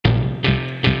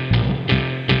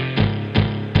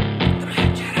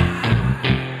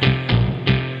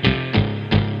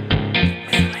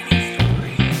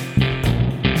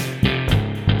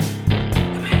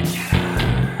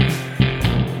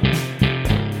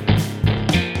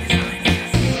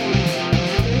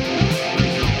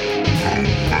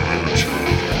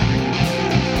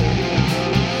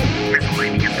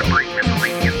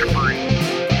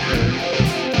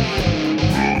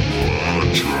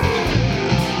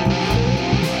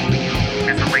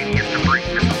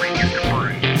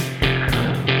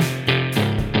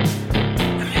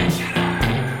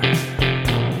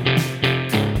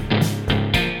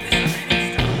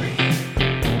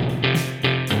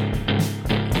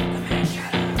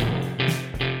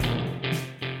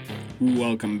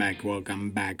Welcome back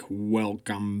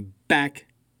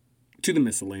to the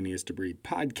Miscellaneous Debris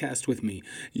podcast with me,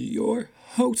 your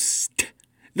host,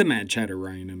 the Mad Chatter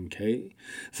Ryan MK.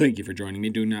 Thank you for joining me.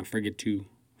 Do not forget to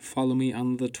follow me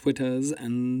on the Twitters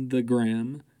and the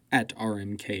gram at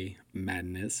RMK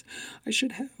Madness. I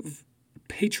should have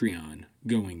Patreon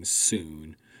going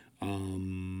soon.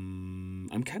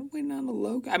 I'm kind of waiting on the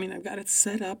logo. I've got it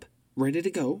set up, ready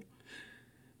to go.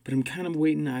 But I'm kind of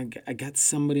waiting. I got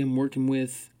somebody I'm working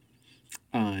with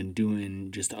on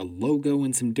doing just a logo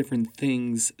and some different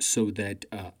things so that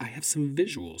I have some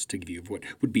visuals to give you of what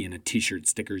would be in a t-shirt,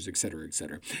 stickers, etc.,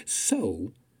 etc.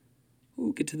 So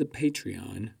we'll get to the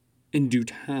Patreon in due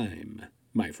time,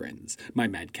 my friends, my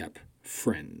madcap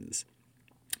friends.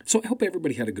 So I hope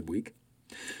everybody had a good week.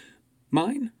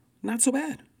 Mine, not so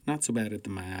bad. Not so bad at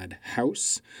the Mad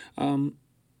House.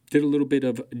 Did a little bit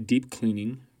of deep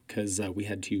cleaning because we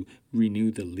had to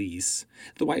renew the lease.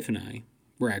 The wife and I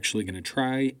were actually going to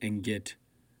try and get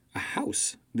a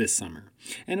house this summer.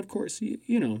 And of course,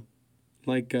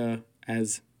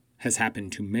 as has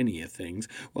happened to many things,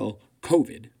 well,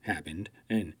 COVID happened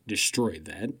and destroyed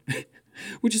that,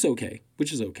 which is okay.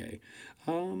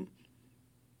 Our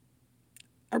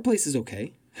place is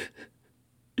okay.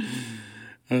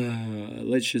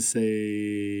 Let's just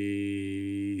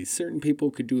say certain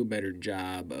people could do a better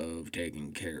job of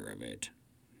taking care of it.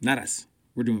 Not us.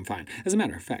 We're doing fine. As a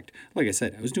matter of fact, like I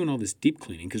said, I was doing all this deep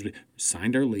cleaning because we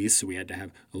signed our lease, so we had to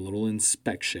have a little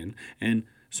inspection. And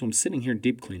so I'm sitting here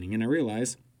deep cleaning, and I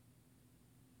realize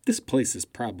this place is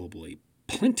probably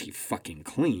plenty fucking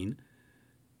clean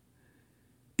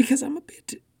because I'm a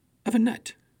bit of a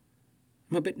nut.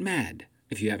 I'm a bit mad,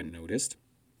 if you haven't noticed.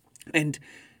 And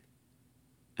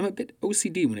I'm a bit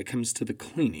OCD when it comes to the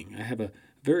cleaning. I have a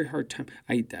very hard time.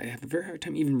 I have a very hard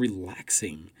time even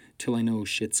relaxing till I know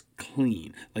shit's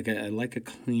clean. Like I like a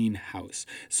clean house.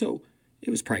 So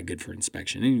it was probably good for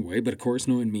inspection anyway. But of course,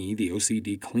 knowing me, the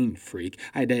OCD clean freak,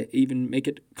 I had to even make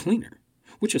it cleaner,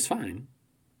 which was fine.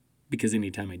 Because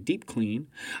anytime I deep clean,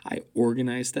 I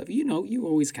organize stuff. You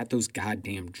always got those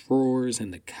goddamn drawers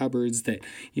and the cupboards that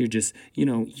you're just, you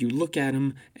look at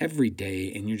them every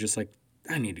day and you're just like,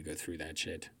 I need to go through that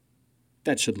shit.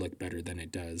 That should look better than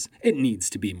it does. It needs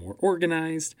to be more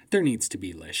organized. There needs to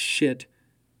be less shit.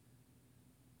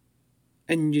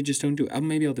 And you just don't do it.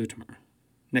 Maybe I'll do it tomorrow.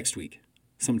 Next week.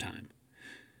 Sometime.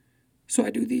 So I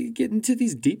get into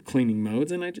these deep cleaning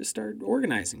modes and I just start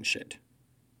organizing shit.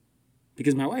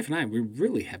 Because my wife and I, we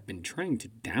really have been trying to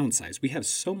downsize. We have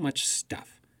so much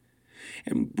stuff.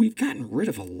 And we've gotten rid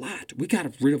of a lot. We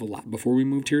got rid of a lot before we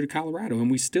moved here to Colorado. And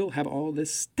we still have all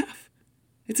this stuff.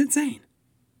 It's insane.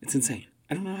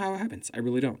 I don't know how it happens. I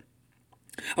really don't.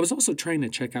 I was also trying to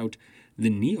check out the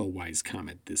Neowise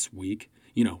comet this week,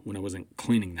 when I wasn't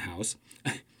cleaning the house.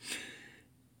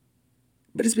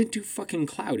 But it's been too fucking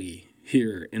cloudy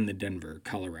here in the Denver,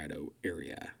 Colorado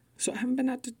area. So I haven't been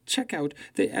out to check out.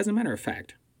 As a matter of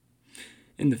fact,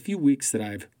 in the few weeks that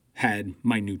I've had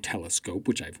my new telescope,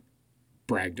 which I've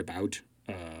bragged about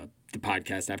the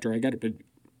podcast after I got it, but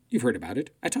you've heard about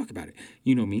it. I talk about it.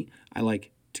 You know me. I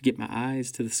like to get my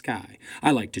eyes to the sky.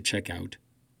 I like to check out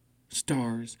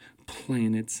stars,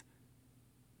 planets,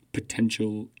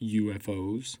 potential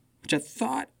UFOs, which I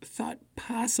thought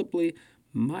possibly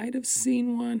might have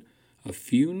seen one a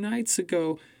few nights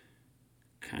ago,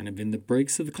 kind of in the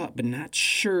breaks of the cloud, but not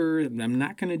sure. I'm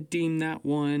not going to deem that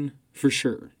one for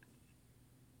sure.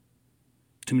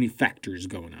 Too many factors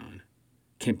going on.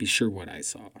 Can't be sure what I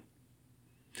saw.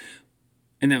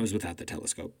 And that was without the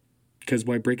telescope. Because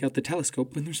why break out the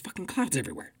telescope when there's fucking clouds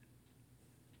everywhere?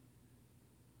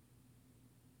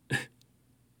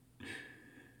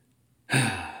 But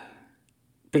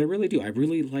I really do. I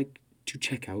really like to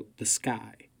check out the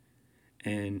sky.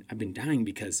 And I've been dying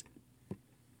because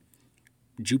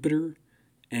Jupiter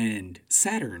and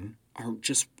Saturn are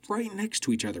just right next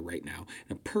to each other right now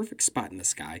in a perfect spot in the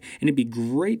sky. And it'd be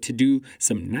great to do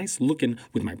some nice looking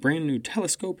with my brand new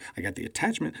telescope. I got the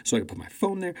attachment so I can put my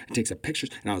phone there and take some pictures.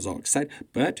 And I was all excited.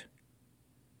 But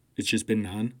it's just been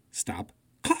non-stop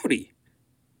cloudy.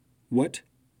 What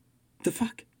the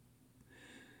fuck?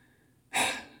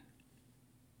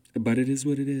 But it is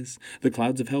what it is. The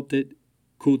clouds have helped it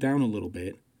cool down a little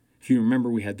bit. If you remember,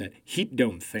 we had that heat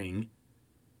dome thing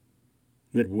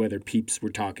that weather peeps were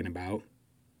talking about.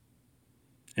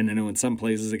 And I know in some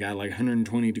places it got like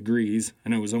 120 degrees. I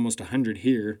know it was almost 100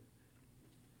 here.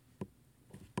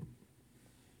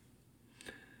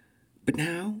 But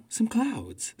now, some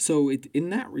clouds. So in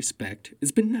that respect,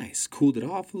 it's been nice. Cooled it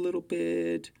off a little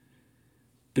bit.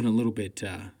 Been a little bit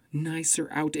nicer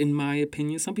out, in my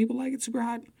opinion. Some people like it super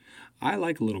hot. I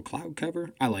like a little cloud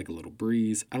cover. I like a little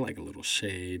breeze. I like a little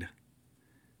shade.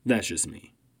 That's just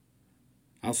me.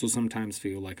 I also sometimes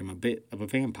feel like I'm a bit of a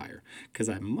vampire because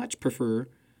I much prefer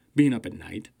being up at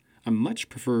night. I much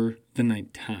prefer the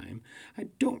nighttime. I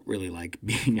don't really like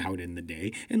being out in the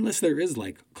day unless there is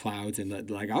like clouds and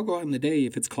like I'll go out in the day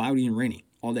if it's cloudy and rainy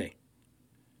all day.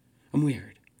 I'm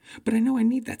weird. But I know I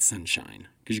need that sunshine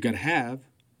because you gotta have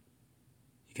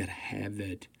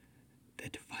that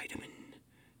vitamin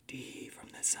D from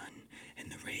the sun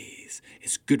and the rays.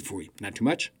 It's good for you. Not too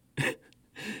much.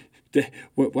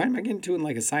 Why am I getting to it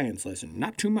like a science lesson?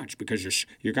 Not too much because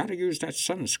you got to use that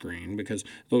sunscreen because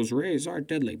those rays are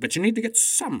deadly. But you need to get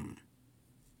some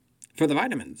for the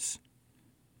vitamins.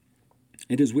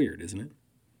 It is weird, isn't it?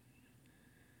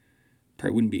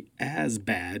 Probably wouldn't be as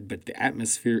bad, but the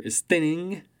atmosphere is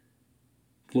thinning.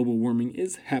 Global warming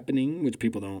is happening, which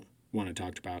people don't want to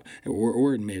talk about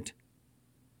or admit.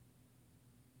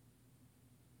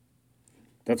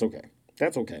 That's okay.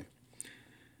 That's okay.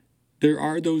 There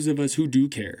are those of us who do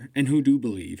care and who do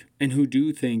believe and who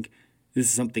do think this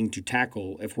is something to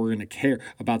tackle if we're going to care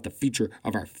about the future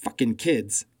of our fucking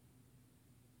kids.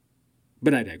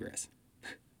 But I digress.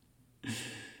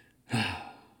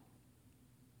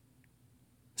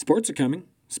 Sports are coming.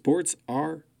 Sports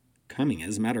are coming,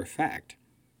 as a matter of fact.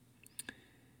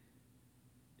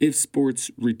 If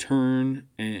sports return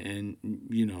and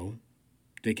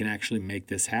they can actually make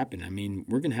this happen. I mean,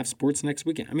 we're going to have sports next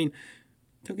weekend. I mean,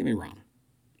 don't get me wrong.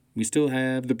 We still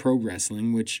have the pro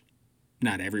wrestling, which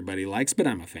not everybody likes, but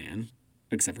I'm a fan,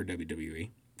 except for WWE.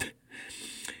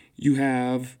 You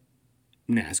have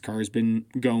NASCAR's been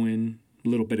going, a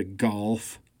little bit of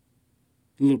golf,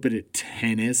 a little bit of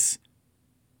tennis,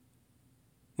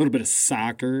 a little bit of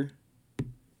soccer.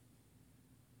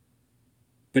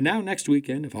 But now next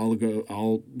weekend, if all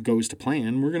goes to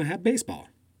plan, we're going to have baseball.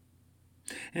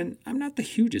 And I'm not the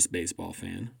hugest baseball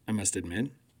fan, I must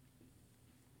admit.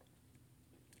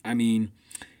 I mean,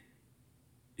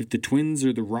 if the Twins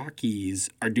or the Rockies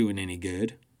are doing any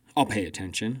good, I'll pay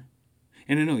attention.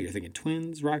 And I know you're thinking,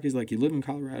 Twins, Rockies, like you live in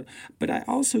Colorado. But I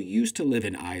also used to live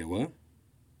in Iowa,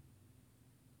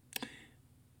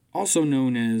 also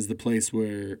known as the place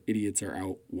where idiots are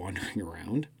out wandering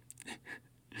around.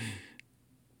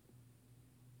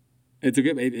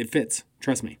 It fits,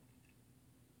 trust me.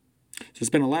 So I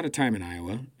spent a lot of time in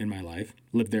Iowa in my life,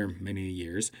 lived there many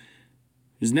years.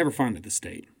 Was never fond of the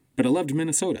state, but I loved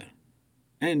Minnesota.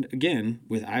 And again,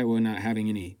 with Iowa not having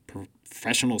any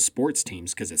professional sports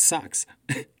teams because it sucks,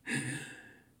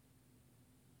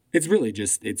 it's really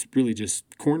just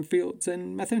cornfields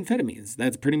and methamphetamines.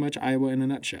 That's pretty much Iowa in a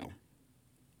nutshell.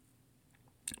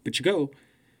 But you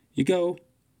go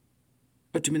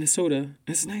up to Minnesota, and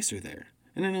it's nicer there.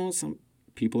 And I know some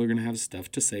people are going to have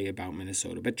stuff to say about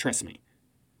Minnesota, but trust me,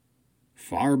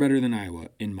 far better than Iowa,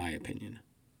 in my opinion.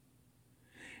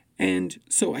 And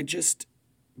so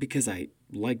because I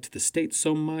liked the state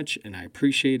so much and I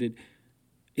appreciated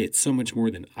it so much more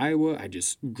than Iowa, I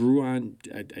just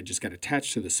got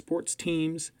attached to the sports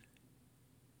teams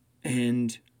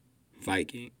and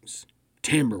Vikings,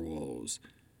 Timberwolves,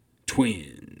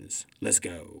 Twins, let's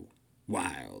go,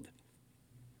 Wild.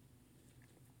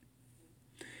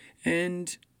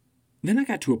 And then I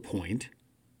got to a point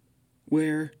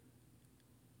where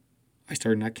I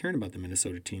started not caring about the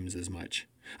Minnesota teams as much.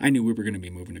 I knew we were going to be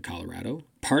moving to Colorado.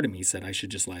 Part of me said I should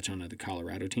just latch on to the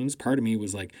Colorado teams. Part of me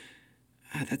was like,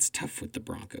 that's tough with the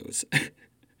Broncos.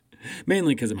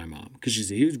 Mainly because of my mom, because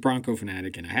she's a huge Bronco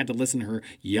fanatic, and I had to listen to her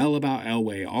yell about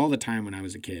Elway all the time when I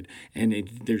was a kid. And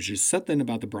there's just something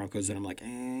about the Broncos that I'm like,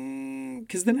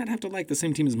 because then I'd have to like the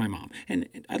same team as my mom. And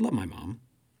I love my mom.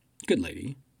 Good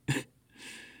lady.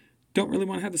 Don't really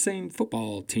want to have the same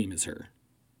football team as her.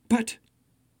 But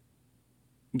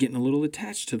I'm getting a little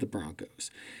attached to the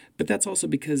Broncos. But that's also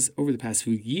because over the past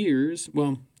few years,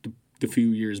 well, the few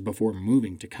years before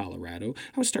moving to Colorado,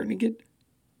 I was starting to get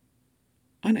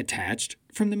unattached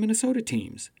from the Minnesota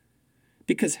teams.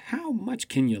 Because how much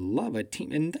can you love a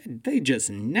team? And they just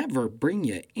never bring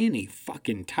you any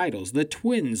fucking titles. The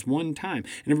Twins one time.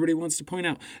 And everybody wants to point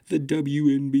out the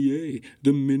WNBA,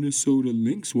 the Minnesota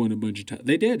Lynx won a bunch of times.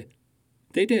 They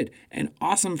did. And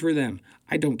awesome for them.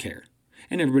 I don't care.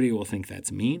 And everybody will think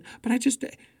that's mean. But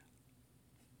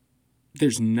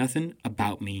there's nothing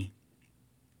about me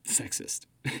sexist.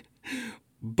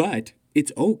 But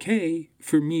it's okay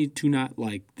for me to not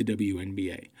like the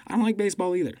WNBA. I don't like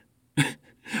baseball either.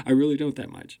 I really don't that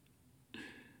much.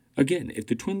 Again, if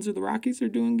the Twins or the Rockies are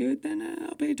doing good, then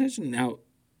I'll pay attention. Now,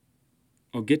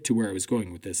 I'll get to where I was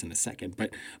going with this in a second,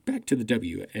 but back to the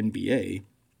WNBA,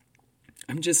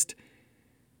 I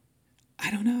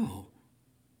don't know.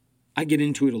 I get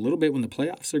into it a little bit when the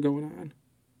playoffs are going on.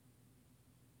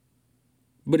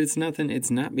 But it's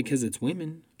not because it's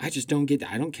women. I just don't get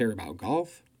that. I don't care about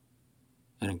golf.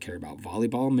 I don't care about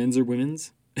volleyball, men's or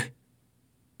women's.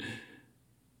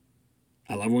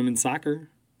 I love women's soccer.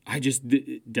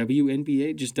 The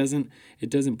WNBA just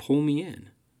doesn't pull me in.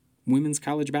 Women's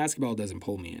college basketball doesn't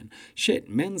pull me in. Shit,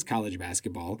 men's college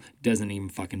basketball doesn't even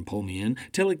fucking pull me in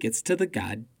till it gets to the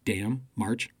goddamn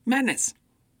March Madness.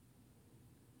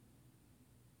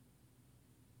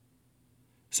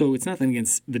 So it's nothing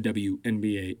against the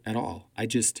WNBA at all. I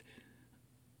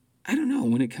don't know.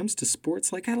 When it comes to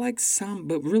sports, I like some,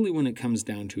 but really when it comes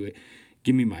down to it,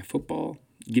 give me my football,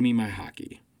 give me my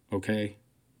hockey, okay?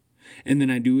 And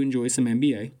then I do enjoy some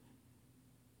NBA,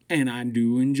 and I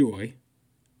do enjoy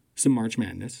some March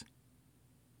Madness,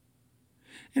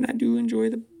 and I do enjoy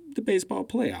the baseball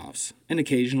playoffs, and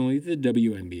occasionally the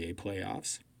WNBA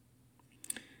playoffs.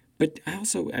 But I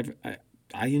also,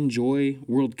 I enjoy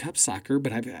World Cup soccer,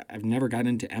 but I've never got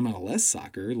into MLS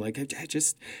soccer.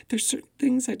 There's certain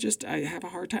things I have a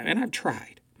hard time, and I've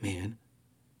tried, man.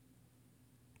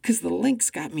 Because the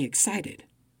Lynx got me excited.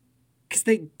 Because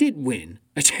they did win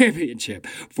a championship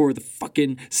for the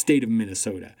fucking state of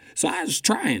Minnesota. So I was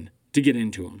trying to get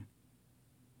into them.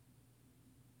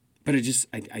 But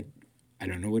I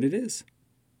don't know what it is.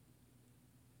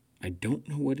 I don't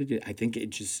know what it is. I think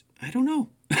I don't know.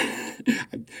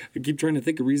 I keep trying to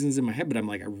think of reasons in my head, but I'm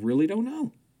like, I really don't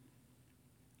know.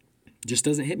 It just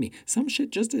doesn't hit me. Some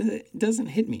shit just doesn't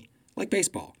hit me, like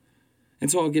baseball. And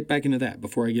so I'll get back into that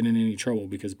before I get in any trouble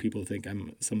because people think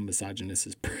I'm some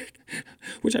misogynist prick,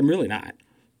 which I'm really not.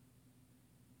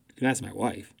 You can ask my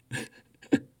wife.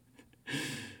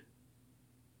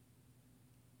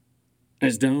 I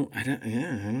don't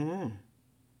know.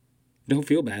 Don't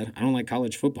feel bad. I don't like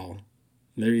college football.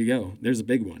 There you go. There's a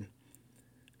big one.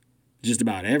 Just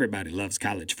about everybody loves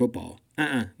college football.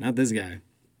 Not this guy.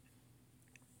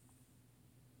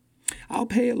 I'll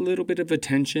pay a little bit of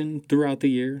attention throughout the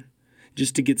year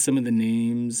just to get some of the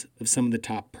names of some of the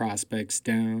top prospects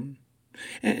down.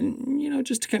 And,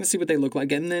 just to kind of see what they look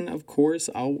like. And then, of course,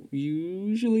 I'll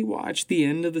usually watch the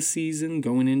end of the season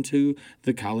going into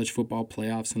the college football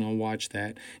playoffs, and I'll watch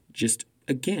that just,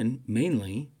 again,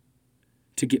 mainly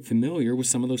to get familiar with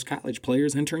some of those college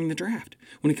players entering the draft.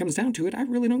 When it comes down to it, I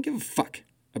really don't give a fuck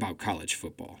about college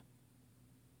football.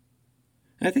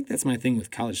 And I think that's my thing with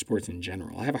college sports in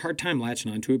general. I have a hard time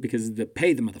latching onto it because they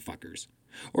pay the motherfuckers.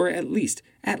 Or at least,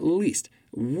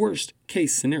 worst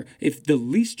case scenario, if the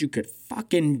least you could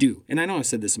fucking do, and I know I've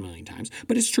said this a million times,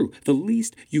 but it's true, the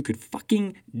least you could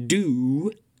fucking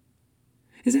do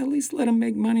is at least let them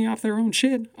make money off their own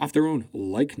shit, off their own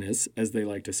likeness, as they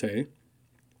like to say.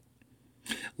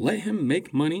 Let him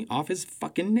make money off his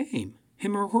fucking name,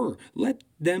 him or her. Let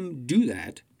them do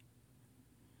that.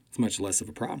 It's much less of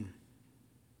a problem.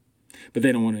 But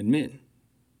they don't want to admit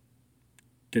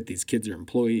that these kids are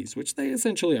employees, which they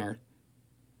essentially are.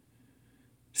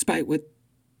 Despite what,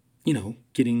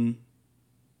 getting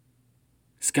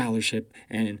scholarship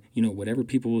and, whatever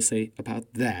people will say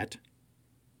about that. I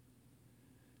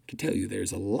can tell you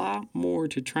there's a lot more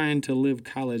to trying to live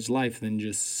college life than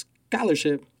just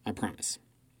scholarship, I promise.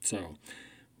 So,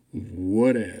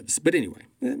 whatevs. But anyway,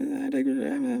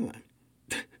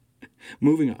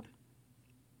 moving on.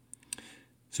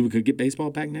 So we could get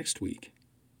baseball back next week.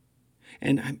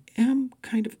 And I am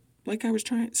kind of, like I was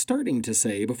starting to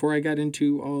say before I got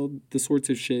into all the sorts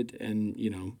of shit and,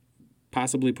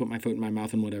 possibly put my foot in my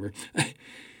mouth and whatever,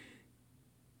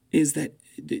 is that,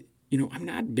 I'm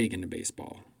not big into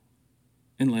baseball.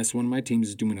 Unless one of my teams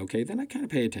is doing okay, then I kind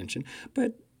of pay attention.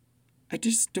 But I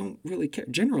just don't really care,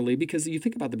 generally, because you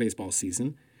think about the baseball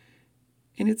season,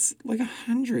 and it's like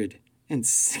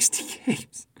 160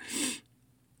 games.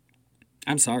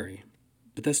 I'm sorry,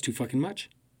 but that's too fucking much.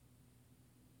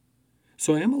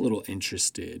 So I am a little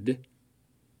interested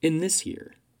in this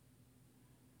year.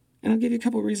 And I'll give you a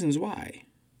couple of reasons why.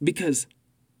 Because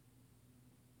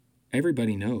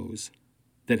everybody knows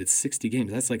that it's 60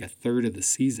 games. That's like a third of the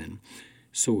season.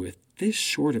 So with this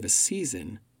short of a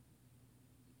season,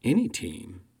 any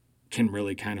team can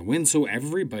really kind of win. So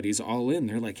everybody's all in.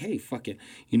 They're like, hey, fuck it.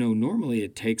 Normally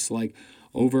it takes like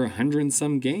over 100 and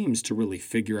some games to really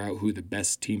figure out who the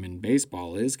best team in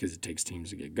baseball is because it takes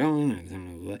teams to get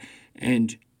going.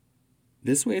 And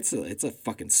this way it's a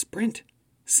fucking sprint.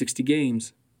 60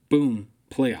 games, boom,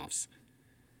 playoffs.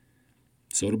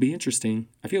 So it'll be interesting.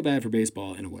 I feel bad for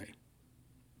baseball in a way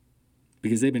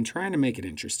because they've been trying to make it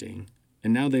interesting.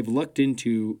 And now they've lucked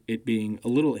into it being a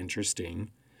little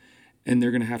interesting. And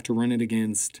they're going to have to run it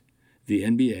against the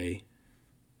NBA,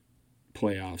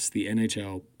 playoffs, the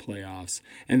NHL playoffs,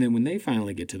 and then when they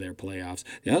finally get to their playoffs,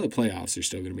 the other playoffs are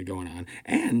still going to be going on,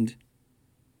 and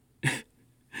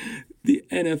the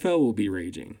NFL will be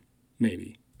raging.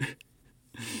 Maybe.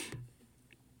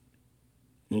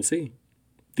 We'll see.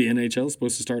 The NHL is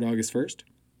supposed to start August 1st.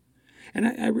 And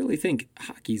I really think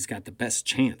hockey's got the best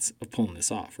chance of pulling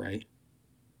this off, right?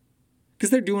 Because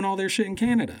they're doing all their shit in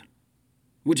Canada,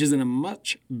 which is in a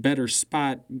much better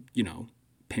spot,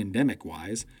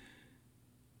 pandemic-wise,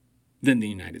 than the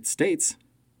United States.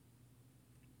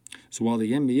 So while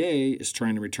the NBA is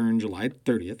trying to return July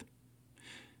 30th,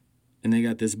 and they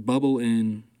got this bubble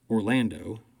in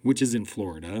Orlando, which is in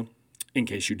Florida, in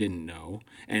case you didn't know,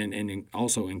 and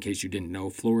also in case you didn't know,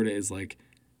 Florida is like,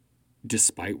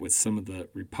 despite what some of the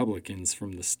Republicans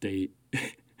from the state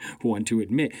want to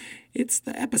admit, it's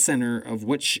the epicenter of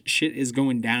what shit is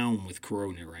going down with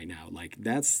Corona right now. Like,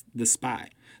 that's the spot.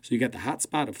 So you got the hot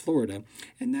spot of Florida,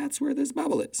 and that's where this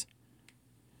bubble is.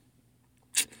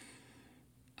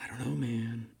 I don't know,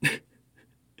 man.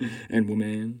 And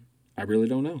woman, I really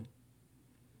don't know.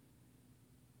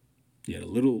 You had a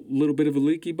little bit of a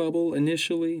leaky bubble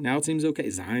initially. Now it seems okay.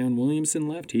 Zion Williamson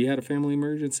left. He had a family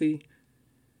emergency.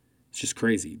 It's just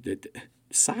crazy.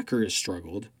 Soccer has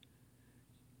struggled.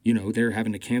 They're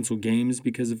having to cancel games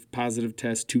because of positive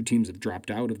tests. 2 teams have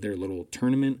dropped out of their little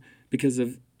tournament because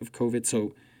of COVID.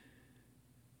 So,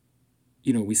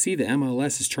 we see the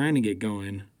MLS is trying to get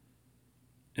going,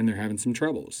 and they're having some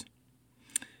troubles.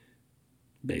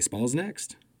 Baseball's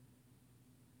next.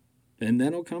 And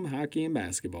then will come hockey and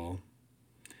basketball.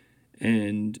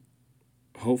 And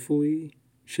hopefully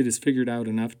shit is figured out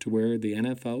enough to where the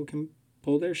NFL can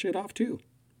pull their shit off too.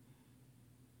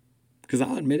 Because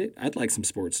I'll admit it, I'd like some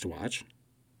sports to watch.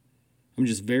 I'm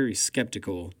just very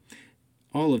skeptical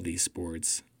all of these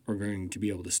sports are going to be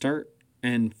able to start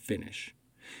and finish.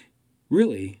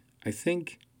 Really, I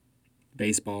think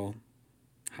baseball,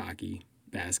 hockey,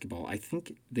 basketball, I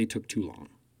think they took too long.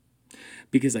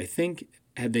 Because I think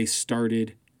had they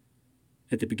started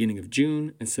at the beginning of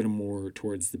June instead of more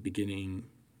towards the beginning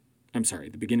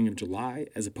of July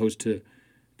as opposed to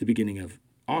the beginning of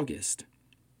August,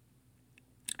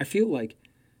 I feel like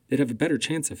they'd have a better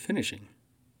chance of finishing.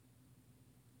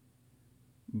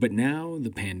 But now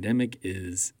the pandemic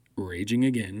is raging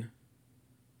again,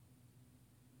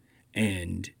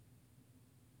 and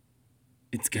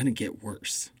it's going to get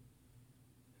worse,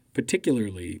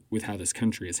 particularly with how this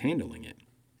country is handling it.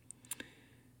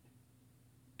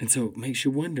 And so it makes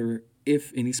you wonder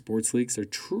if any sports leagues are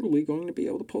truly going to be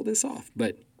able to pull this off.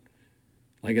 But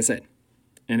like I said,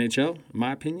 NHL, in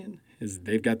my opinion,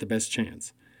 they've got the best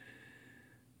chance.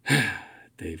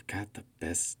 They've got the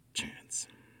best chance.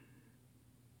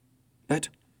 But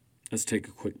let's take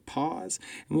a quick pause,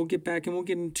 and we'll get back and we'll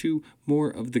get into more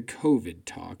of the COVID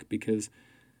talk, because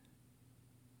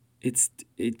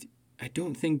I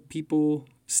don't think people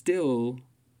still,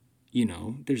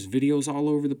 there's videos all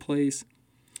over the place.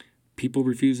 People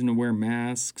refusing to wear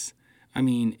masks. I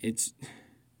mean, I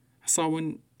saw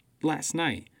one last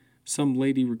night. Some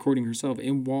lady recording herself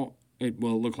in it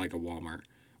looked like a Walmart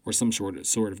or some sort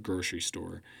of grocery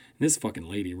store. And this fucking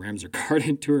lady rams her cart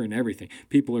into her and everything.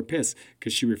 People are pissed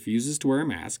because she refuses to wear a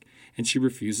mask and she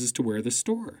refuses to leave the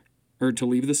store.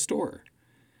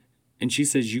 And she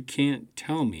says, "You can't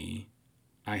tell me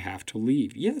I have to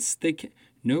leave." Yes, they can.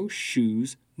 No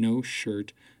shoes, no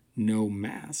shirt, no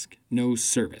mask, no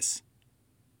service.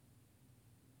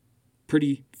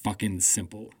 Pretty fucking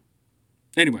simple.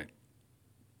 Anyway,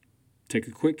 take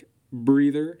a quick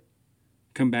breather,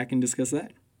 come back and discuss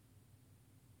that.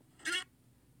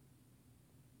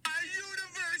 Our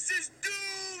universe is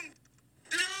doomed!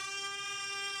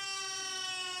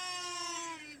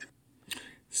 Doomed!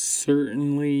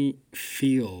 Certainly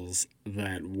feels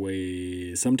that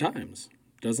way sometimes,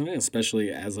 doesn't it?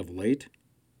 Especially as of late.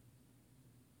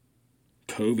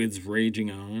 COVID's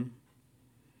raging on.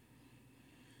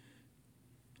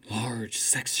 Large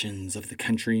sections of the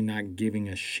country not giving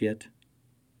a shit.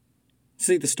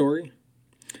 See the story?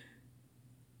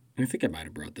 I think I might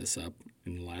have brought this up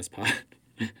in the last pod.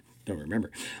 Don't remember.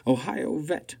 Ohio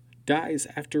vet dies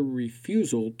after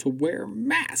refusal to wear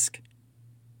mask.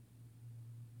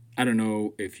 I don't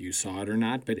know if you saw it or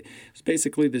not, but it's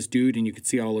basically this dude, and you could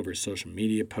see all over his social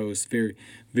media posts, very,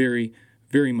 very,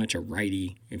 very much a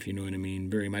righty, if you know what I mean,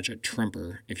 very much a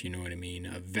Trumper, if you know what I mean,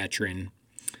 a veteran.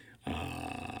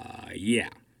 Yeah.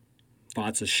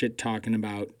 Lots of shit talking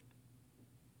about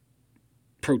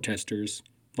protesters,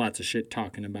 lots of shit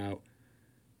talking about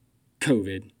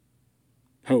COVID,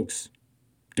 hoax,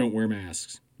 don't wear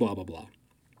masks, blah, blah, blah.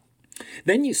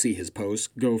 Then you see his posts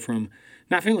go from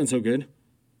not feeling so good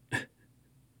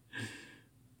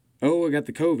oh, I got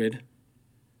the COVID.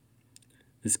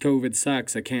 This COVID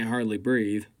sucks. I can't hardly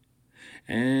breathe.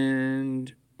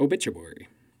 And obituary.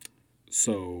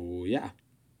 So, yeah.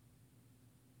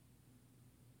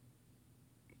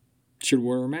 Should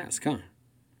wear a mask, huh?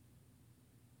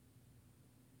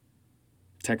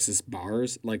 Texas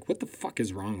bars? Like, what the fuck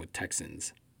is wrong with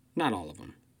Texans? Not all of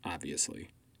them, obviously.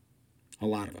 A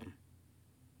lot of them.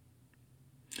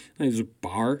 There's a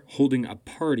bar holding a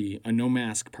party, a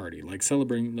no-mask party, like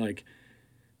celebrating, like...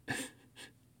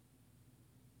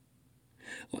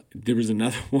 There was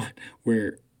another one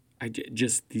where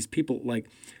these people, like,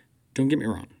 don't get me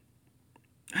wrong.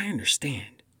 I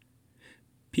understand.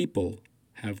 People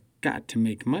have got to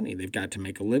make money. They've got to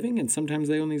make a living, and sometimes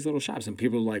they own these little shops. And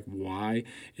people are like, why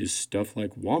is stuff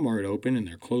like Walmart open and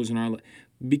they're closing our...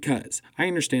 Because I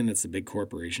understand that's the big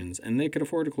corporations, and they could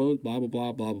afford to close, blah, blah,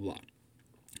 blah, blah, blah, blah.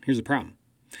 Here's the problem.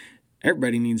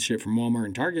 Everybody needs shit from Walmart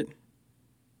and Target.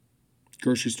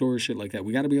 Grocery stores, shit like that.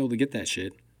 We got to be able to get that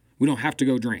shit. We don't have to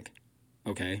go drink,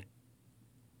 okay?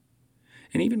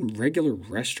 And even regular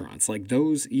restaurants, like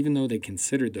those, even though they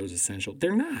considered those essential,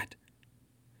 they're not.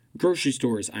 Grocery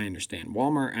stores, I understand.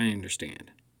 Walmart, I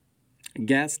understand. A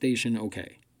gas station,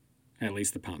 okay. At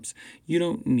least the pumps. You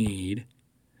don't need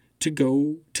to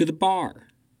go to the bar.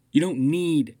 You don't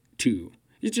need to.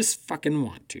 You just fucking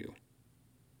want to.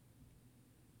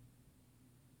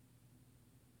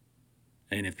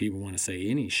 And if people want to say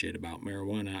any shit about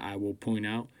marijuana, I will point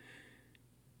out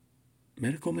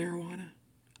medical marijuana?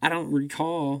 I don't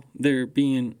recall there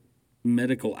being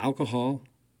medical alcohol.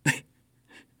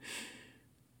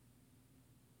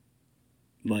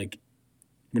 Like,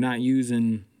 we're not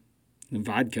using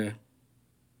vodka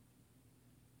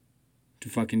to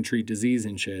fucking treat disease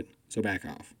and shit, so back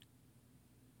off.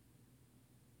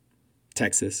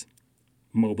 Texas,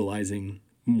 mobilizing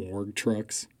morgue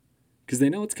trucks, because they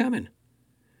know it's coming.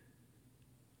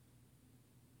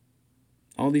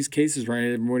 All these cases, right,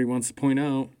 everybody wants to point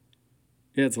out,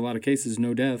 yeah, it's a lot of cases,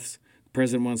 no deaths. The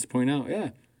president wants to point out, yeah,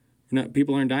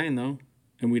 people aren't dying, though,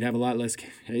 and we'd have a lot less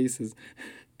cases.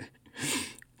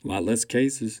 A lot less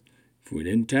cases if we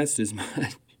didn't test as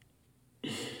much.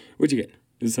 What'd you get?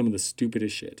 This is some of the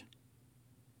stupidest shit.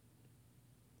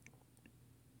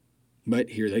 But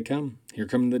here they come. Here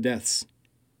come the deaths.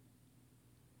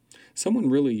 Someone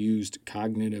really used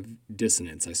cognitive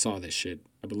dissonance. I saw this shit.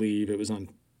 I believe it was on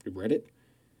Reddit.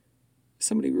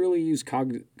 Somebody really used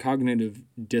cognitive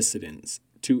dissonance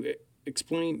to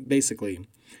explain, basically,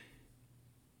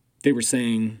 they were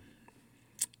saying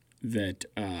that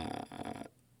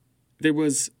there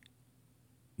was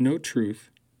no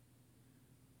truth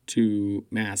to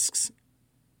masks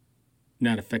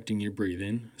not affecting your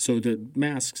breathing. So the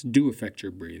masks do affect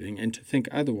your breathing, and to think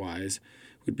otherwise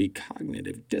would be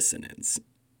cognitive dissonance.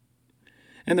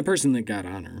 And the person that got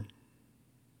on her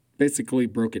basically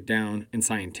broke it down in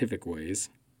scientific ways.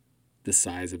 The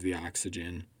size of the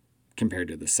oxygen compared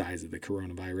to the size of the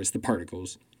coronavirus, the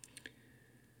particles.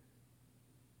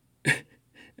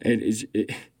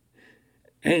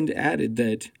 And added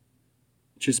that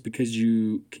just because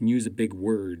you can use a big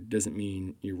word doesn't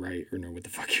mean you're right or know what the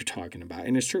fuck you're talking about.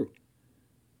 And it's true.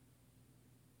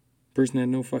 Person had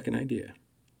no fucking idea.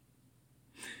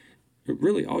 But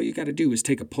really, all you got to do is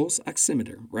take a pulse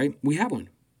oximeter, right? We have one.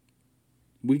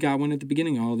 We got one at the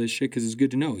beginning of all this shit because it's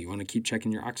good to know. You want to keep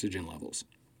checking your oxygen levels.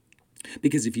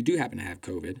 Because if you do happen to have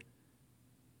COVID,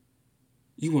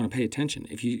 you want to pay attention.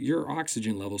 If your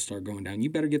oxygen levels start going down, you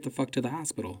better get the fuck to the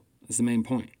hospital. That's the main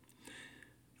point.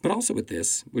 But also with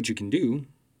this, what you can do,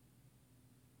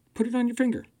 put it on your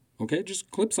finger, okay?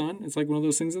 Just clips on. It's like one of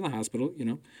those things in the hospital,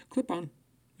 clip on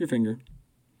your finger.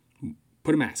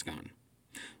 Put a mask on.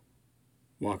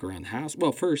 Walk around the house.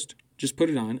 Well, first, just put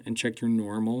it on and check your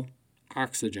normal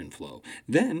oxygen flow.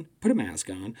 Then put a mask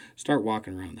on, start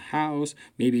walking around the house.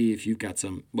 Maybe if you've got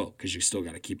because you still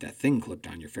got to keep that thing clipped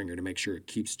on your finger to make sure it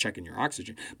keeps checking your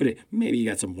oxygen. But maybe you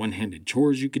got some one-handed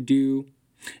chores you could do.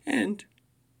 And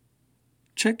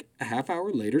check a half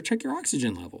hour later, check your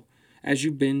oxygen level. As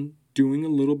you've been doing a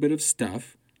little bit of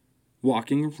stuff,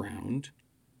 walking around,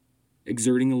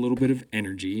 exerting a little bit of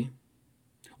energy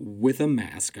with a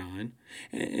mask on,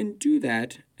 and do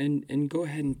that and go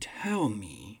ahead and tell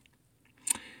me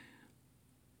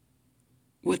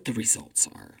what the results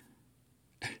are.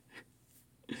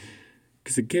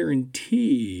 Because I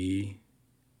guarantee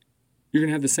you're going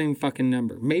to have the same fucking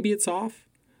number. Maybe it's off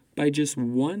by just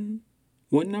one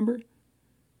number,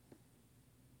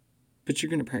 but you're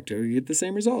going to practically get the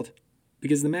same result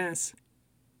because the masks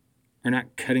are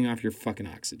not cutting off your fucking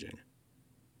oxygen.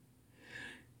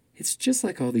 It's just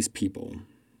like all these people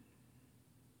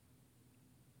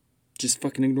just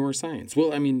fucking ignore science.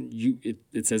 Well, I mean,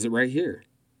 it says it right here.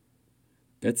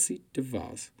 Betsy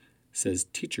DeVos says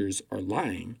teachers are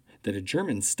lying, that a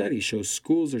German study shows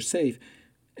schools are safe,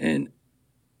 and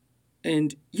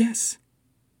yes,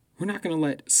 we're not going to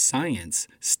let science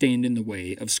stand in the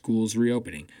way of schools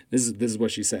reopening. This is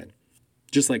what she said.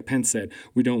 Just like Pence said,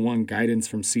 we don't want guidance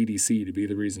from CDC to be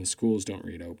the reason schools don't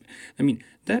reopen. I mean,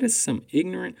 that is some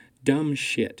ignorant, dumb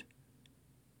shit.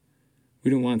 We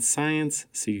don't want science,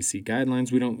 CDC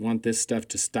guidelines. We don't want this stuff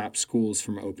to stop schools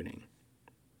from opening.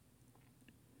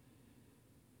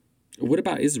 What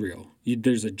about Israel?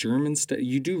 There's a German study.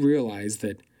 You do realize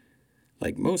that,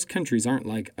 like, most countries aren't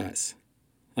like us.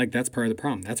 Like, that's part of the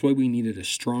problem. That's why we needed a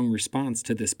strong response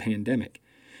to this pandemic.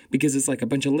 Because it's like a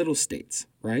bunch of little states,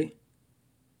 right?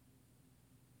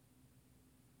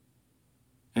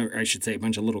 Or I should say a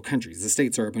bunch of little countries. The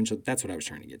states are a bunch of... That's what I was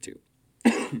trying to get to.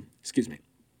 Excuse me.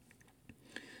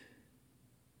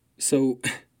 So,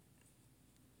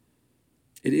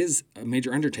 it is a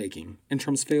major undertaking, and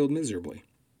Trump's failed miserably.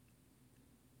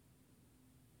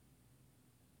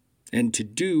 And to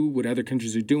do what other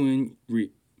countries are doing,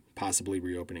 possibly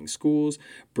reopening schools,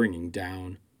 bringing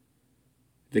down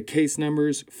the case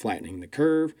numbers, flattening the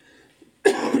curve.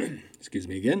 Excuse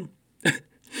me again.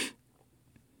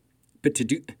 But to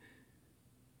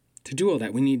do all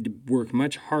that, we need to work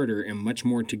much harder and much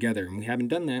more together. And we haven't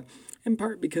done that, in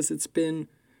part because it's been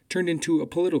turned into a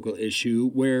political issue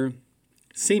where,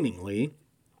 seemingly,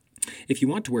 if you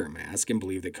want to wear a mask and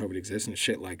believe that COVID exists and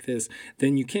shit like this,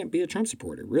 then you can't be a Trump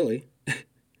supporter, really.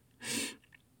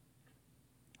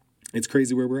 It's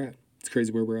crazy where we're at. It's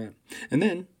crazy where we're at. And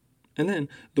then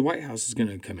the White House is going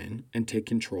to come in and take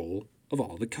control of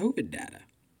all the COVID data.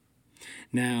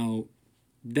 Now,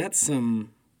 that's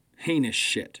some heinous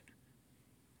shit.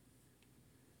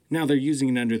 Now they're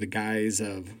using it under the guise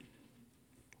of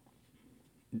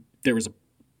there was a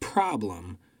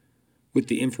problem with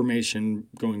the information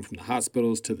going from the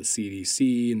hospitals to the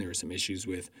CDC, and there were some issues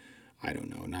with, I don't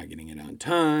know, not getting it on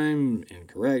time,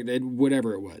 incorrect,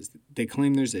 whatever it was. They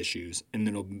claim there's issues, and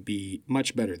then it'll be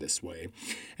much better this way.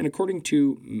 And according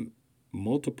to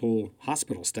multiple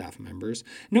hospital staff members,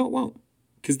 no, it won't.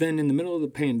 Because then in the middle of the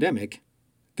pandemic,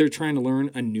 they're trying to learn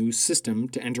a new system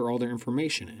to enter all their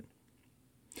information in.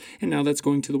 And now that's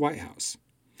going to the White House.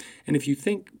 And if you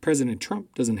think President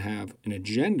Trump doesn't have an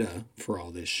agenda for all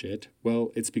this shit,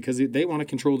 well, it's because they want to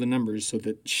control the numbers so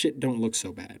that shit don't look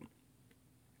so bad.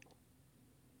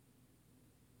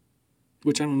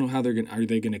 Which I don't know how are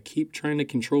they going to keep trying to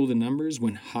control the numbers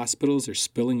when hospitals are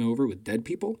spilling over with dead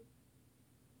people?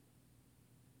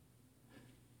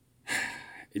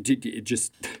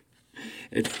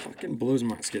 It fucking blows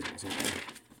my skin.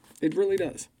 It really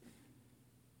does.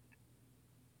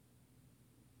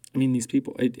 I mean, these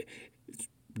people,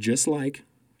 just like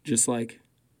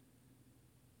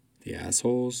the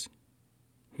assholes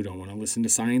who don't want to listen to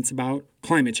science about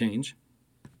climate change.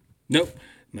 Nope.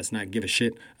 Must not give a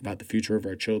shit about the future of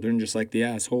our children, just like the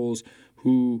assholes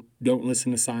who don't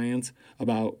listen to science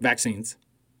about vaccines.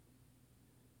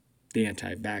 The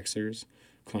anti-vaxxers,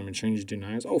 climate change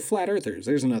deniers. Oh, flat earthers.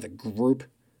 There's another group.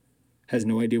 Has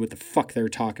no idea what the fuck they're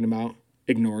talking about.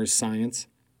 Ignores science.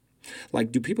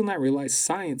 Like, do people not realize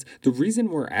science, the reason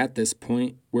we're at this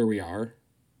point where we are,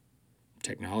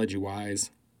 technology-wise,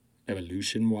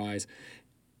 evolution-wise,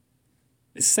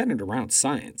 is centered around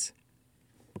science.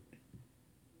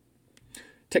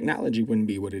 Technology wouldn't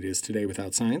be what it is today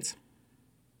without science.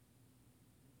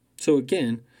 So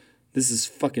again, this is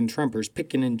fucking Trumpers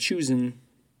picking and choosing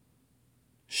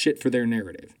shit for their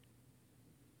narrative.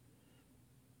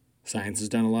 Science has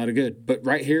done a lot of good. But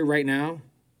right here, right now,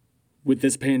 with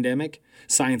this pandemic,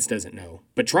 science doesn't know.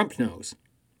 But Trump knows.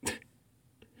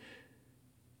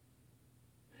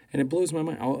 And it blows my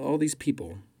mind. All these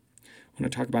people want to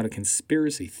talk about a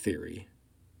conspiracy theory.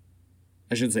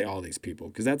 I shouldn't say all these people,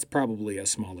 because that's probably a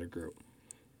smaller group.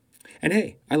 And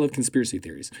hey, I love conspiracy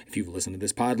theories. If you've listened to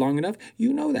this pod long enough,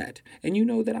 you know that. And you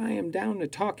know that I am down to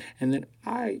talk, and that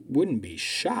I wouldn't be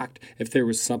shocked if there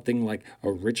was something like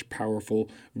a rich, powerful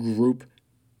group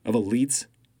of elites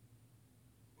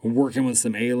working with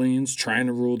some aliens, trying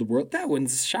to rule the world. That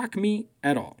wouldn't shock me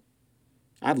at all.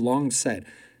 I've long said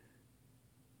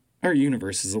our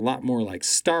universe is a lot more like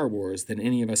Star Wars than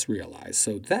any of us realize,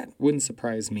 so that wouldn't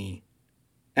surprise me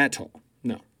at all.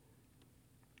 No.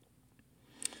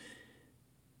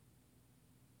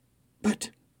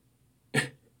 But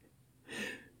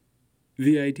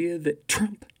the idea that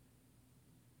Trump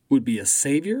would be a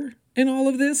savior in all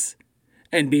of this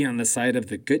and be on the side of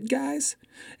the good guys,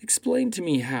 explain to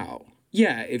me how.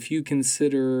 Yeah, if you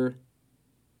consider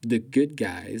the good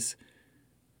guys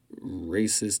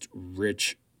racist,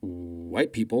 rich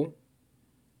white people,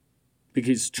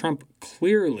 because Trump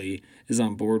clearly is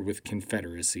on board with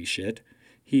Confederacy shit.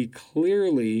 He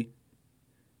clearly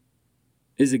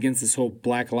is against this whole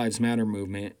Black Lives Matter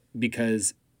movement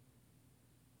because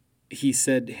he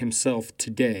said himself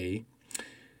today,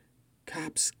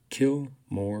 cops kill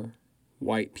more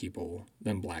white people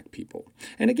than black people.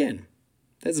 And again,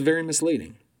 that's very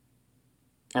misleading.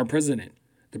 Our president,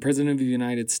 the president of the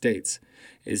United States,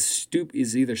 is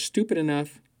either stupid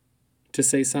enough to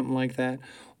say something like that,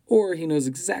 or he knows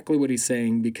exactly what he's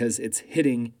saying because it's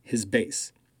hitting his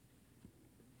base.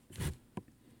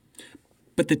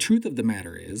 But the truth of the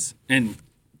matter is, and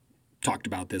talked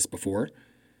about this before,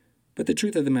 but the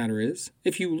truth of the matter is,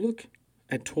 if you look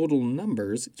at total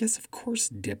numbers, yes, of course,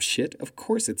 dipshit, of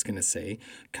course it's going to say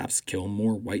cops kill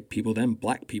more white people than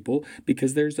black people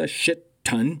because there's a shit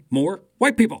ton more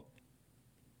white people.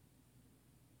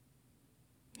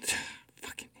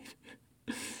 Fucking.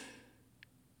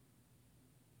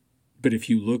 But if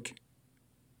you look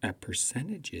at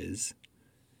percentages,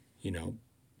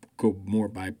 go more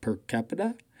by per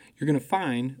capita, you're going to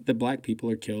find that black people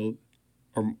are killed,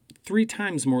 or 3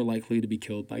 times more likely to be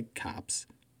killed by cops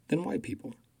than white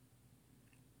people.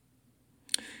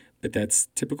 But that's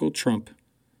typical Trump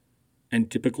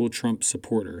and typical Trump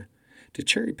supporter to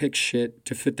cherry pick shit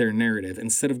to fit their narrative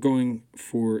instead of going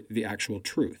for the actual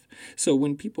truth. So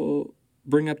when people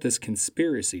bring up this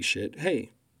conspiracy shit,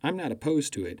 hey, I'm not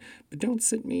opposed to it, but don't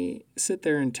sit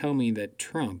there and tell me that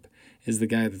Trump is the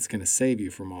guy that's going to save you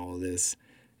from all of this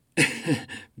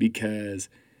because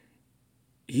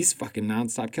he's fucking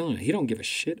nonstop killing it. He don't give a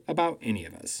shit about any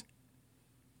of us.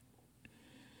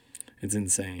 It's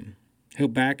insane. He'll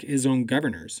back his own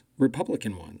governors,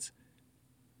 Republican ones,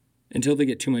 until they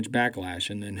get too much backlash,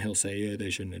 and then he'll say, yeah,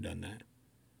 they shouldn't have done that.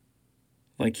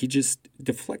 Like, he just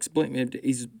deflects blame.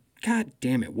 He's, god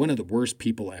damn it, one of the worst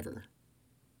people ever.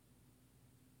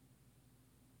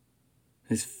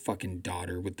 His fucking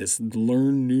daughter with this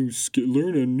learn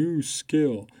a new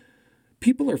skill.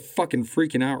 People are fucking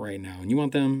freaking out right now, and you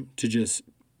want them to just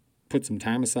put some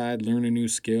time aside, learn a new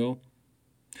skill?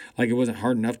 Like it wasn't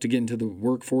hard enough to get into the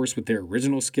workforce with their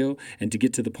original skill, and to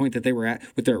get to the point that they were at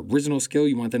with their original skill,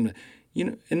 you want them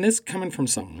to, and this coming from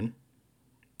someone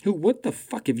who, what the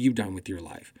fuck have you done with your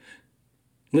life?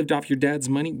 Lived off your dad's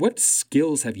money? What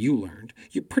skills have you learned?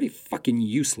 You're pretty fucking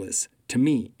useless, to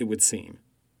me, it would seem.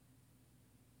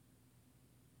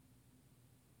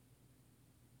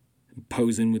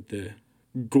 Posing with the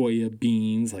Goya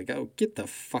beans, like, oh, get the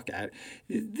fuck out.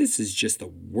 This is just the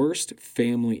worst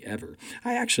family ever.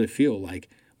 I actually feel like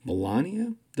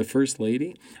Melania, the first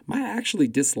lady, might actually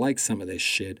dislike some of this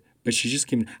shit, but she just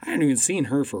came. I haven't even seen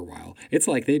her for a while. It's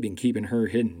like they've been keeping her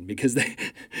hidden because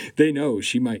they know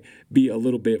she might be a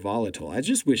little bit volatile. I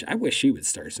wish she would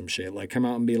start some shit, like come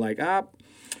out and be like,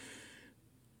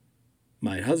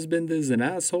 my husband is an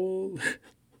asshole.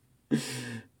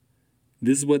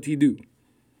 This is what he do.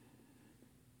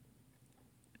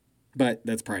 But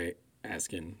that's probably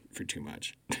asking for too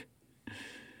much.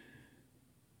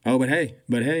 Oh, but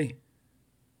hey,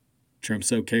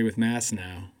 Trump's okay with masks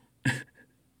now.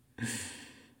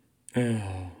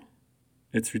 Oh,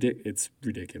 it's ridiculous.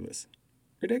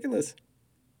 Ridiculous.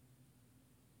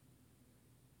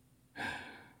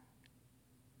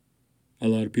 A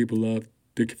lot of people love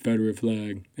the Confederate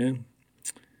flag.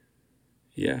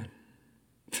 Yeah.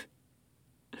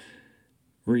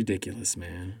 Ridiculous,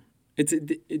 man.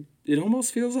 It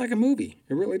almost feels like a movie.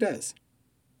 It really does.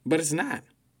 But it's not.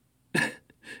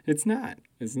 It's not.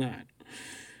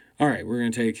 All right, we're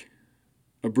going to take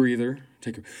a breather.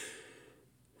 Take a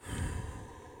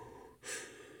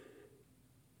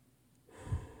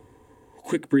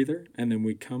quick breather, and then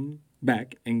we come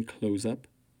back and close up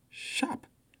shop.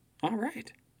 All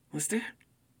right, let's do it.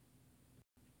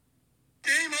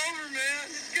 Game over, man.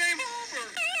 It's game over.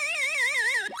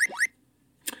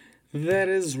 That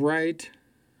is right.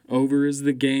 Over is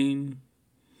the game.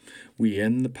 We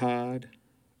end the pod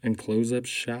and close up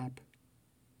shop.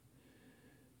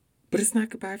 But it's not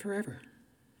goodbye forever.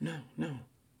 No.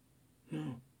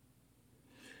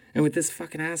 And with this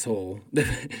fucking asshole that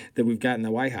we've got in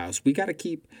the White House, we got to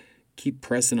keep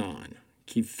pressing on.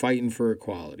 Keep fighting for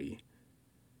equality.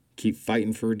 Keep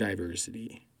fighting for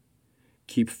diversity.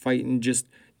 Keep fighting. Just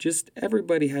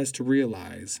everybody has to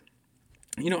realize.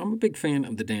 I'm a big fan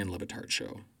of the Dan Le Batard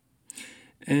Show.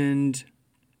 And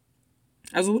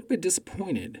I was a little bit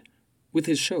disappointed with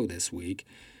his show this week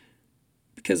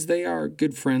because they are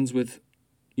good friends with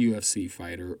UFC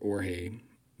fighter Jorge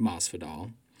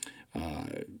Masvidal.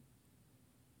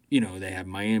 They have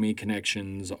Miami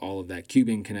connections, all of that,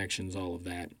 Cuban connections, all of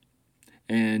that.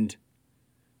 And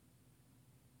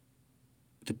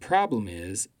the problem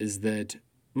is that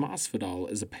Masvidal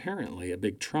is apparently a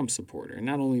big Trump supporter. And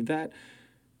not only that,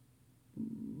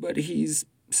 but he's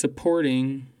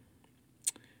supporting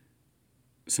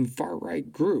some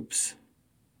far-right groups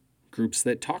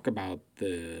that talk about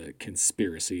the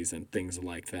conspiracies and things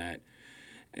like that.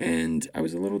 And I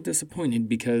was a little disappointed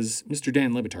because Mr.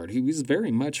 Dan Le Batard, he was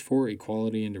very much for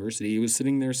equality and diversity. He was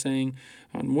sitting there saying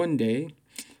on one day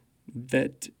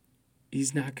that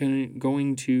he's not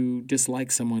going to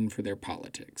dislike someone for their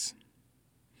politics.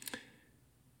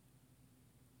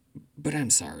 But I'm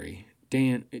sorry,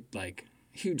 Dan,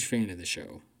 huge fan of the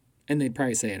show. And they'd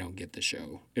probably say I don't get the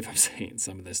show if I'm saying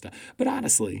some of this stuff. But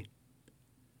honestly,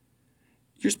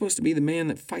 you're supposed to be the man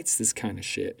that fights this kind of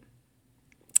shit.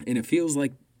 And it feels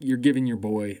like you're giving your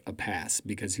boy a pass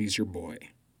because he's your boy.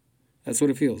 That's what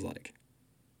it feels like.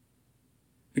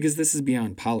 Because this is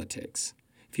beyond politics.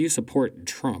 If you support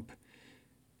Trump,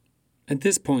 at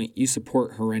this point, you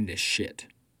support horrendous shit.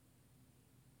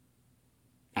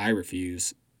 I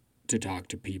refuse to talk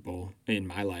to people in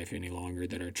my life any longer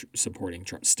that are supporting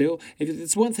Trump. Still,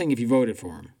 it's one thing if you voted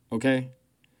for him, okay?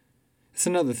 It's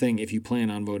another thing if you plan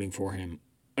on voting for him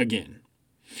again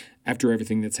after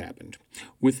everything that's happened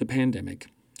with the pandemic,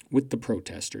 with the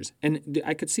protesters. And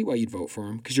I could see why you'd vote for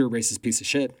him because you're a racist piece of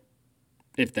shit,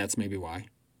 if that's maybe why.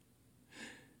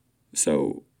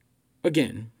 So,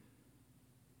 again,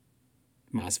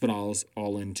 Masvidal's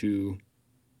all into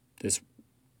this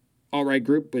all-right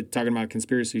group with talking about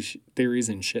conspiracy theories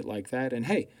and shit like that. And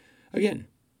hey, again,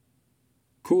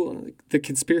 cool, the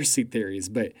conspiracy theories,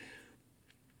 but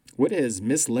what has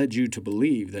misled you to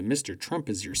believe that Mr. Trump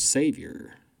is your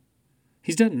savior?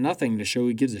 He's done nothing to show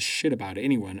he gives a shit about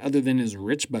anyone other than his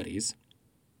rich buddies.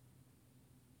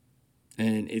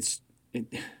 And he's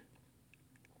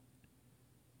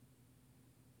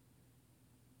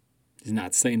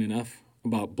not saying enough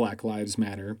about Black Lives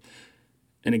Matter.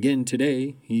 And again,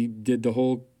 today, he did the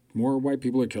whole more white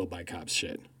people are killed by cops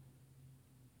shit.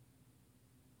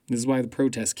 This is why the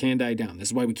protests can't die down. This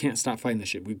is why we can't stop fighting this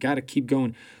shit. We've got to keep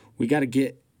going. We got to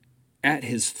get at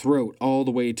his throat all the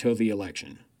way till the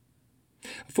election.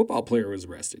 A football player was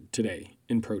arrested today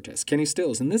in protest, Kenny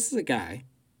Stills. And this is a guy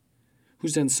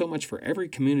who's done so much for every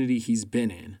community he's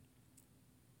been in.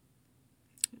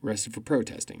 Arrested for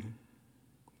protesting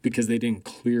because they didn't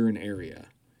clear an area.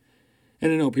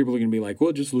 And I know people are going to be like,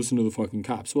 well, just listen to the fucking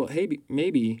cops. Well, hey,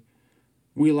 maybe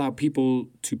we allow people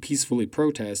to peacefully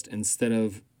protest instead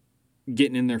of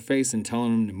getting in their face and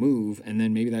telling them to move, and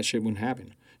then maybe that shit wouldn't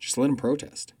happen. Just let them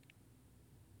protest.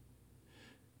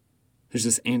 There's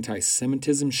this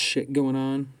anti-Semitism shit going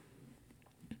on.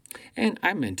 And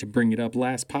I meant to bring it up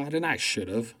last pod, and I should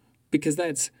have, because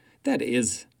that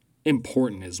is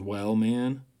important as well,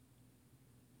 man.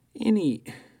 Any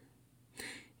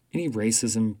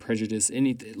racism, prejudice,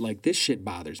 anything like this shit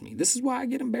bothers me. This is why I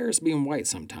get embarrassed being white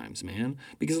sometimes, man.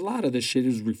 Because a lot of this shit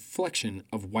is reflection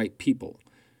of white people.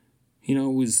 You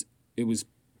know, it was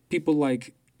people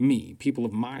like me, people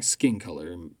of my skin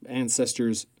color,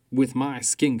 ancestors with my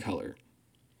skin color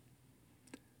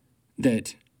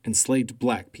that enslaved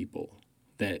black people,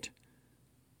 that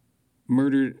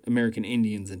murdered American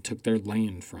Indians and took their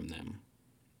land from them,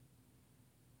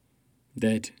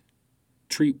 that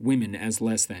treat women as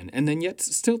less than. And then yet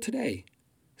still today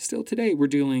we're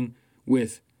dealing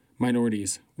with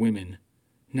minorities, women,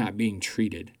 not being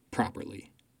treated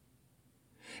properly.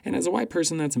 And as a white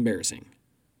person, that's embarrassing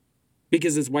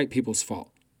because it's white people's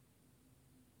fault.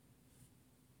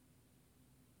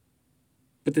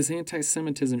 But this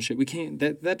anti-Semitism shit, we can't,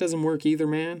 that doesn't work either,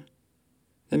 man.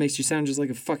 That makes you sound just like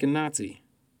a fucking Nazi.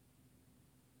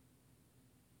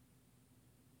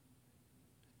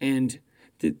 And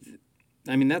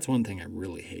that's one thing I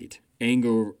really hate.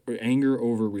 Anger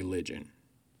over religion.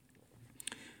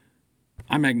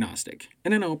 I'm agnostic.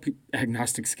 And I know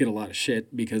agnostics get a lot of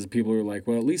shit because people are like,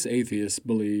 well, at least atheists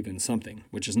believe in something,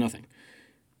 which is nothing.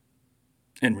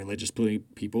 And religious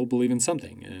people believe in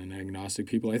something. And agnostic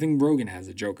people, I think Rogan has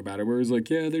a joke about it where he's like,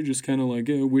 yeah, they're just kind of like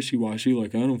wishy-washy,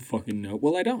 like, I don't fucking know.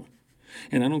 Well, I don't.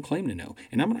 And I don't claim to know.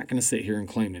 And I'm not going to sit here and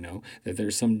claim to know that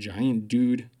there's some giant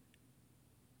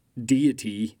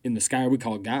deity in the sky we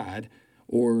call God,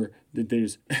 or that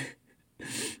there's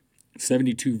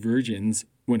 72 virgins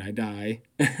when I die.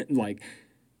 Like,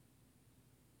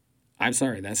 I'm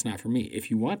sorry, that's not for me.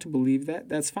 If you want to believe that,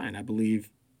 that's fine. I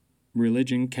believe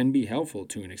religion can be helpful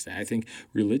to an extent. I think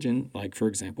religion, like, for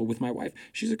example, with my wife,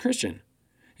 she's a Christian,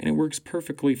 and it works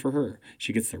perfectly for her.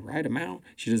 She gets the right amount.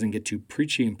 She doesn't get too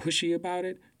preachy and pushy about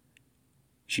it.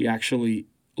 She actually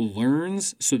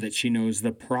learns so that she knows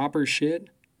the proper shit,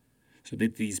 So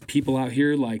that these people out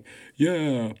here like,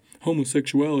 yeah,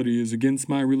 homosexuality is against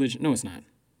my religion. No, it's not.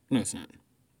 No, it's not.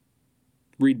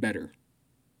 Read better.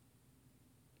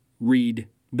 Read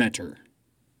better.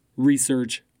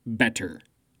 Research better.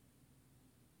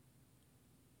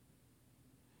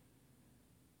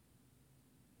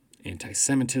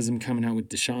 Anti-Semitism coming out with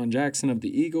Deshaun Jackson of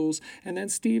the Eagles, and then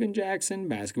Steven Jackson,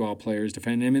 basketball players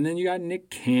defending him, and then you got Nick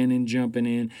Cannon jumping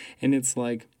in, and it's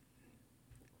like,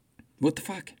 what the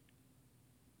fuck?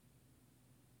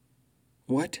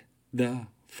 What the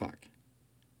fuck?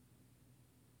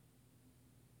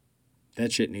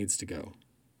 That shit needs to go.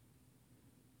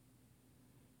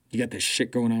 You got this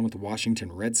shit going on with the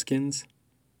Washington Redskins.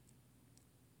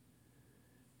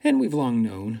 And we've long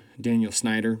known Daniel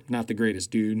Snyder, not the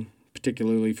greatest dude,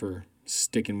 particularly for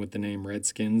sticking with the name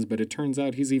Redskins, but it turns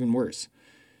out he's even worse.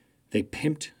 They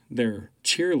pimped their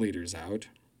cheerleaders out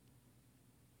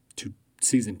to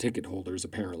season ticket holders,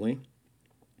 apparently.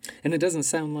 And it doesn't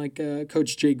sound like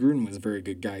Coach Jay Gruden was a very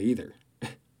good guy either.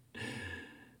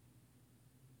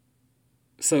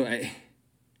 So,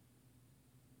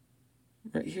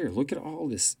 right here, look at all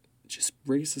this just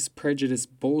racist prejudice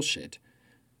bullshit.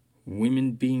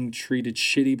 Women being treated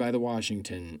shitty by the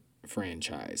Washington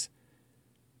franchise.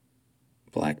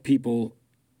 Black people,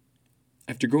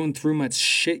 after going through much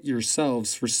shit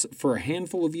yourselves, for a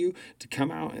handful of you to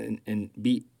come out and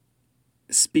be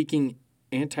speaking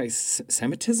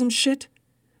anti-Semitism shit?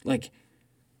 Like,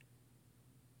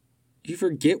 you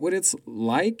forget what it's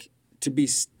like to be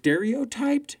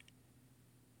stereotyped?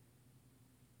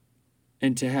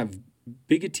 And to have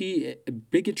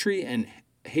bigotry and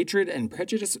hatred and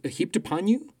prejudice heaped upon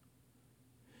you?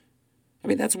 I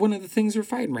mean, that's one of the things we're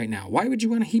fighting right now. Why would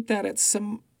you want to heap that at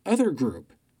some other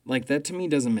group? Like, that to me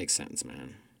doesn't make sense,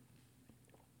 man.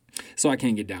 So I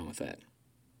can't get down with that.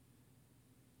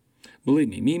 Believe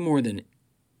me more than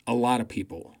a lot of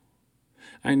people.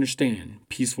 I understand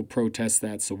peaceful protests,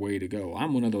 that's the way to go.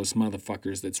 I'm one of those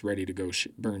motherfuckers that's ready to go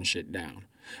burn shit down.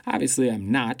 Obviously,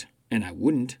 I'm not, and I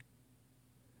wouldn't.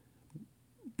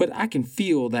 But I can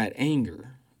feel that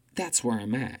anger. That's where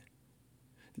I'm at.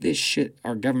 This shit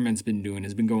our government's been doing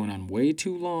has been going on way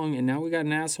too long, and now we got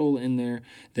an asshole in there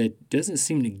that doesn't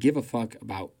seem to give a fuck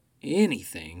about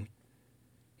anything,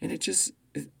 and it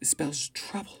spells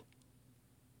trouble.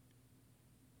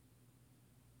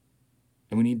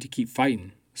 And we need to keep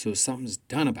fighting so something's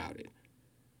done about it.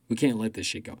 We can't let this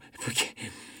shit go. I'm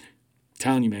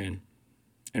telling you, man,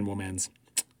 and womans,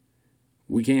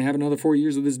 we can't have another 4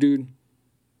 years of this dude.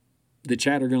 The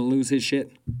Chad are going to lose his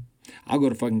shit. I'll go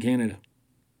to fucking Canada.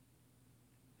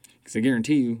 Because I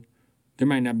guarantee you, there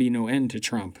might not be no end to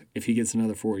Trump if he gets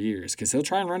another 4 years. Because he'll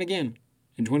try and run again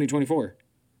in 2024.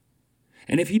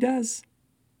 And if he does,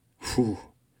 whew,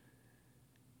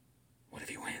 what if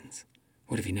he wins?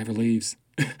 What if he never leaves?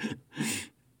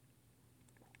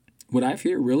 What I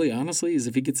fear, really, honestly, is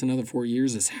if he gets another 4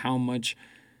 years, is how much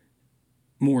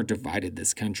more divided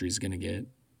this country is going to get.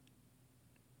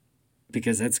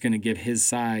 Because that's going to give his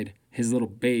side, his little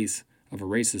base of a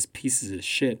racist pieces of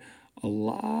shit, a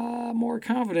lot more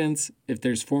confidence if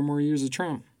there's 4 more years of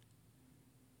Trump.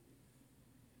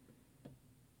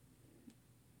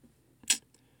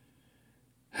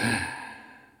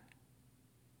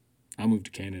 I'll move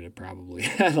to Canada probably.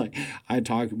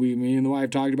 Me and the wife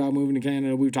talked about moving to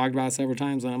Canada. We've talked about it several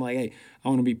times, and I'm like, hey, I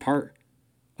want to be part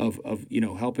of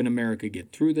helping America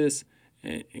get through this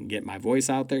and get my voice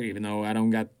out there, even though I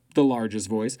don't got the largest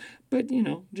voice, but,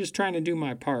 just trying to do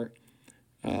my part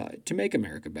to make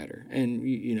America better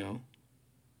and,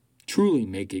 truly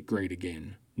make it great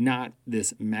again, not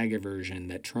this MAGA version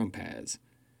that Trump has.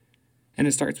 And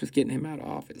it starts with getting him out of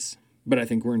office. But I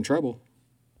think we're in trouble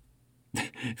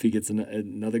if he gets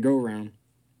another go-around.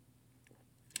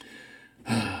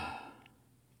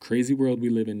 Crazy world we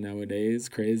live in nowadays,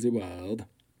 crazy world.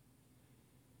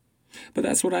 But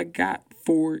that's what I got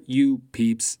for you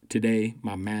peeps today,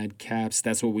 my mad caps.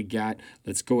 That's what we got.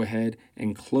 Let's go ahead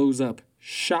and close up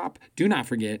shop. Do not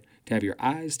forget to have your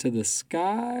eyes to the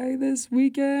sky this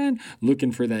weekend,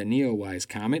 looking for that Neowise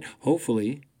comet.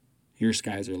 Hopefully, your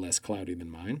skies are less cloudy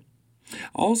than mine.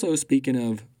 Also, speaking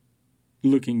of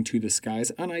looking to the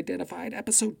skies, Unidentified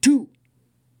episode 2.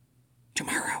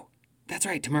 Tomorrow. That's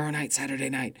right, tomorrow night, Saturday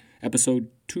night, episode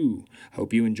 2.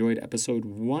 Hope you enjoyed episode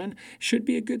 1. Should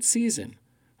be a good season.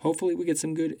 Hopefully we get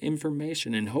some good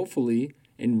information, and hopefully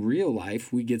in real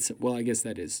life we get some, well, I guess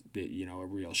that is, a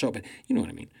real show, but you know what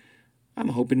I mean. I'm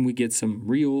hoping we get some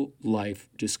real life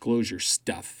disclosure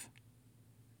stuff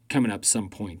coming up some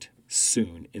point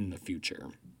soon in the future.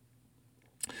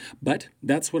 But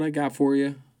that's what I got for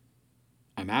you.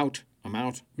 I'm out. I'm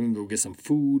out. We're going to go get some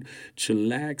food,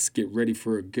 chillax, get ready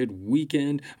for a good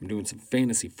weekend. I'm doing some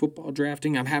fantasy football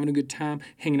drafting. I'm having a good time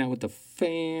hanging out with the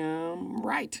fam.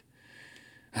 Right.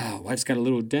 Wife's got a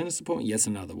little dentist appointment. Yes,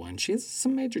 another one. She has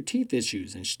some major teeth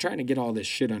issues, and she's trying to get all this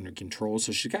shit under control,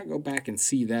 so she's got to go back and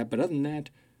see that. But other than that,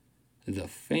 the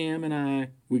fam and I,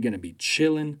 we're going to be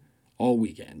chilling all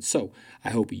weekend. So I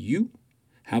hope you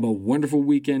have a wonderful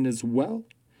weekend as well.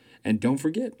 And don't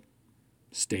forget,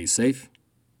 stay safe,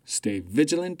 stay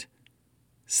vigilant,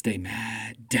 stay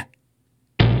mad.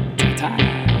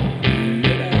 Ta-ta.